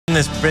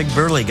This big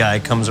burly guy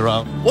comes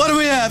around. What do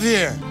we have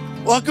here?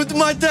 Welcome to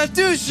my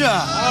tattoo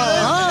shop.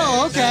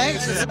 Oh, okay.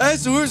 Hey,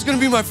 so who's gonna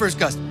be my first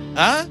customer?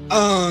 Huh?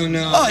 Oh,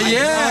 no. Oh,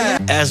 yeah.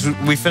 As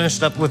we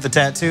finished up with the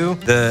tattoo,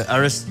 the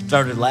artist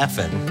started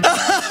laughing.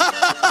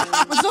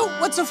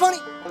 What's so funny?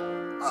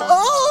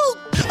 Oh!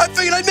 I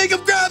figured I'd make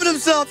him grab it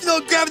himself. You know,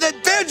 grabbing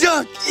that bear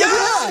junk.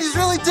 Yeah, he's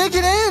really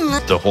digging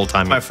in. The whole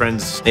time, my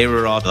friends, they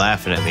were all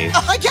laughing at me.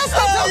 I guess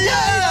that's okay,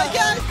 I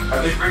guess.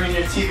 Are they bringing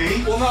your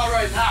TV? Well, not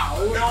right now.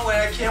 No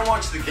way, I can't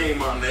watch the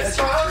game on this.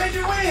 How many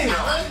you win?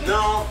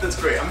 No, that's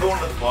great. I'm going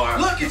to the bar.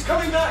 Look, it's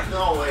coming back.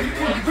 No way,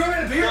 man. You bring me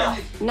a beer?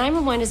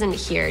 911 isn't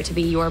here to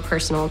be your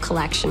personal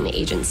collection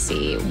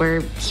agency.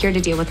 We're here to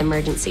deal with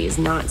emergencies,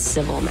 not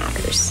civil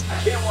matters.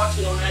 I can't watch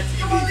it on that TV.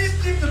 Come on,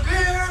 let's leave the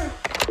beer.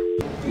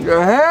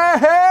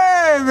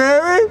 Hey,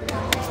 baby.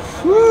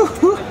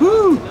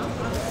 Woo-hoo-hoo.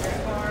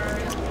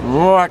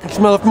 Oh, I can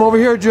smell it from over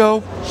here,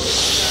 Joe.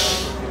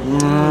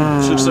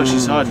 She looks like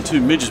she's hiding two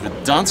midgets with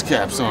dunce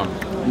caps on.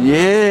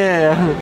 Yeah.